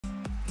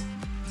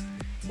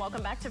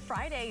Welcome back to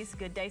Friday's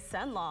Good Day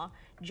Son-Law.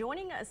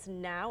 Joining us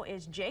now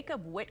is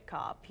Jacob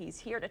Wittkopp. He's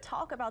here to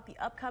talk about the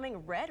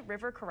upcoming Red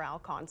River Chorale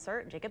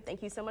concert. Jacob,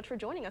 thank you so much for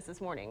joining us this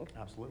morning.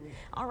 Absolutely.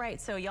 All right,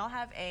 so y'all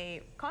have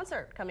a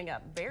concert coming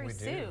up very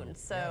soon.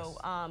 So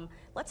yes.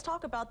 Let's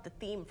talk about the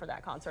theme for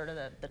that concert,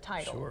 or the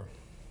title. Sure.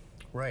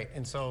 Right,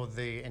 and so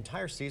the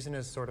entire season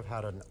has sort of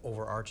had an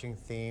overarching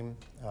theme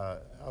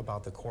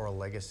about the choral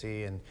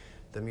legacy and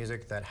the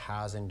music that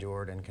has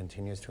endured and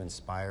continues to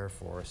inspire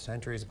for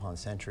centuries upon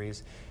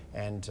centuries.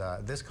 And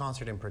this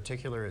concert in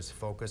particular is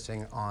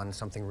focusing on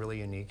something really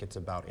unique. It's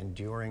about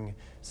enduring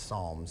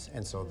psalms.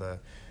 And so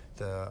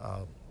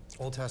the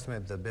Old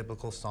Testament, the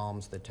biblical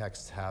psalms, the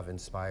texts have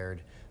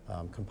inspired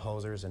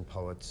composers and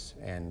poets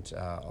and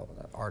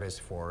artists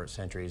for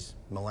centuries,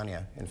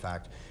 millennia, in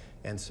fact.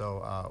 And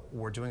so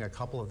we're doing a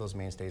couple of those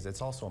mainstays.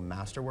 It's also a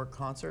masterwork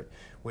concert,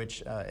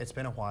 which it's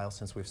been a while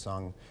since we've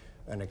sung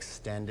an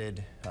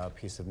extended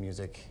piece of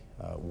music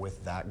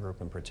with that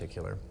group in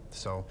particular.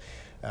 So,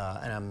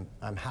 and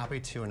I'm happy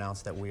to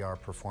announce that we are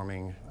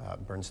performing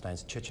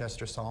Bernstein's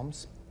Chichester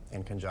Psalms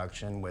in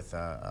conjunction with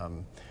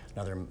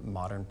another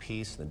modern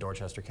piece, the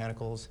Dorchester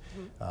Canticles,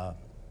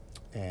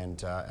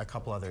 and a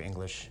couple other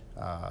English,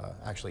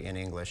 actually in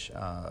English,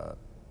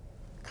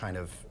 kind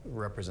of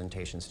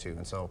representations too.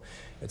 And so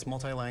it's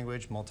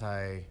multi-language,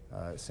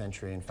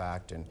 multi-century in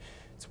fact, and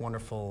it's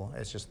wonderful.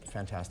 It's just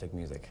fantastic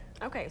music.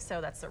 Okay,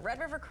 so that's the Red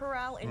River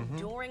Chorale,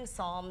 Enduring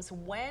Psalms.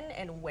 When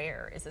and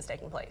where is this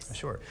taking place?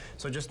 Sure.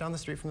 So just down the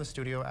street from the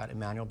studio at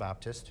Emmanuel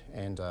Baptist,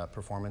 and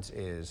performance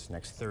is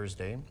next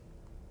Thursday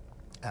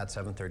at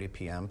 7:30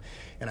 p.m.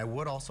 And I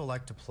would also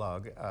like to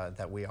plug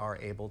that we are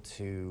able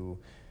to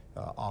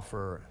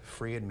offer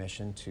free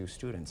admission to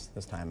students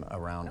this time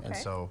around. Okay. And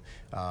so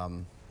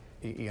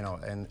you know,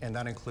 and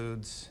that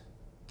includes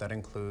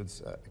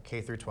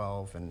K through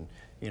 12 and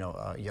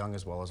young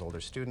as well as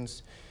older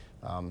students.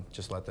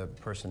 Just let the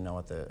person know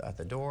at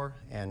the door,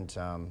 and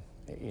kind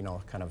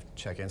of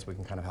check in so we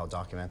can kind of help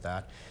document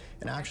that.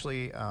 And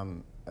actually,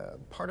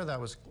 part of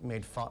that was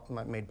made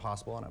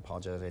possible, and I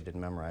apologize I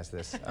didn't memorize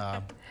this.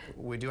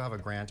 We do have a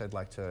grant I'd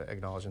like to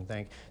acknowledge and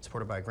thank,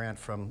 supported by a grant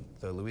from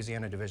the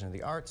Louisiana Division of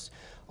the Arts,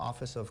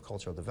 Office of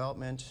Cultural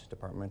Development,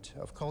 Department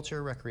of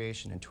Culture,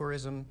 Recreation, and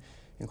Tourism,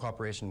 in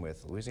cooperation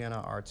with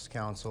Louisiana Arts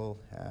Council,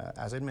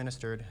 as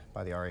administered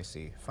by the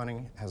RRC.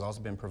 Funding has also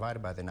been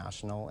provided by the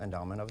National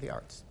Endowment of the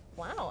Arts.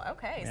 Wow,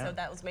 okay, yeah. So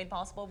that was made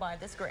possible by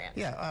this grant.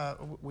 Yeah,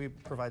 we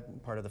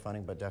provide part of the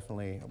funding, but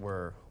definitely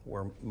we're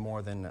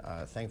more than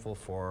thankful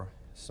for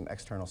some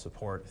external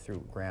support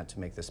through grant to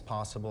make this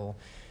possible.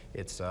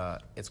 It's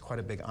quite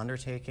a big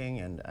undertaking,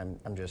 and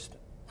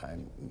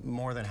I'm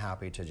more than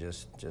happy to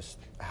just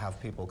have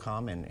people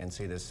come and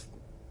see this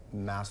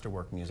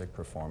masterwork music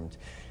performed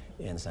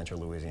in central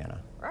Louisiana.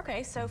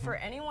 Okay, so for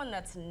anyone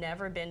that's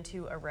never been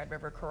to a Red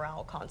River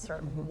Chorale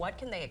concert, what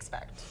can they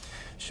expect?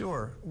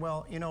 Sure.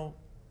 Well,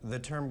 the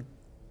term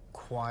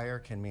choir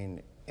can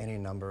mean any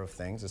number of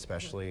things,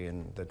 especially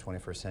in the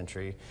 21st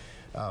century.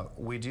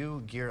 We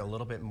do gear a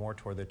little bit more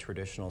toward the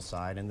traditional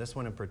side, and this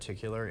one in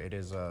particular, it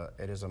is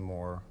a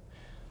more,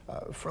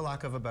 for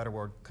lack of a better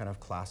word, kind of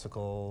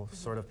classical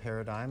sort of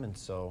paradigm. And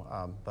so,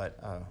 but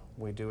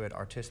we do it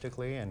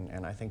artistically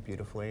and I think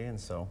beautifully, and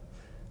so.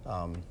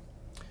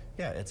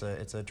 Yeah,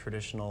 it's a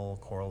traditional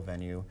choral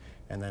venue,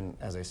 and then,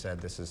 as I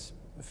said, this is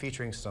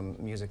featuring some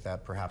music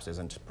that perhaps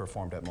isn't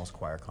performed at most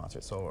choir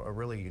concerts, so a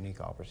really unique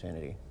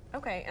opportunity.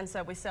 Okay, and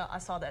so I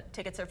saw that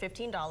tickets are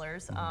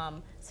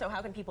 $15. So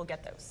how can people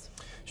get those?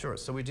 Sure.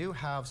 So we do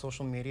have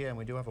social media, and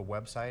we do have a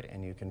website,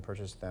 and you can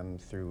purchase them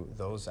through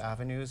those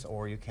avenues,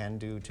 or you can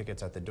do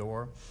tickets at the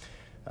door.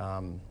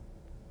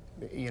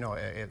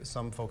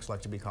 Some folks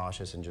like to be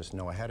cautious and just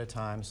know ahead of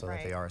time so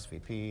that they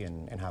RSVP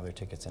and have their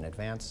tickets in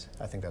advance.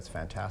 I think that's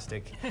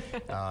fantastic.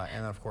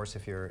 And of course,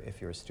 if you're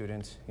a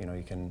student,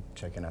 you can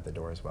check in at the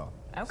door as well.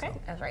 Okay,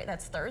 so. That's right.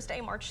 That's Thursday,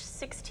 March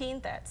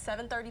 16th at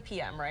 7:30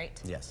 p.m.,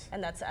 right? Yes.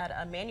 And that's at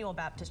Emmanuel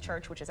Baptist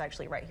Church, which is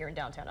actually right here in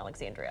downtown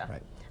Alexandria.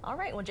 Right. All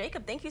right. Well,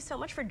 Jacob, thank you so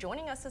much for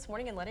joining us this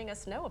morning and letting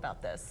us know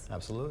about this.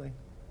 Absolutely.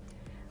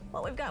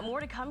 Well, we've got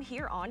more to come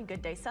here on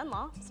Good Day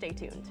Son-Law. Stay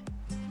tuned.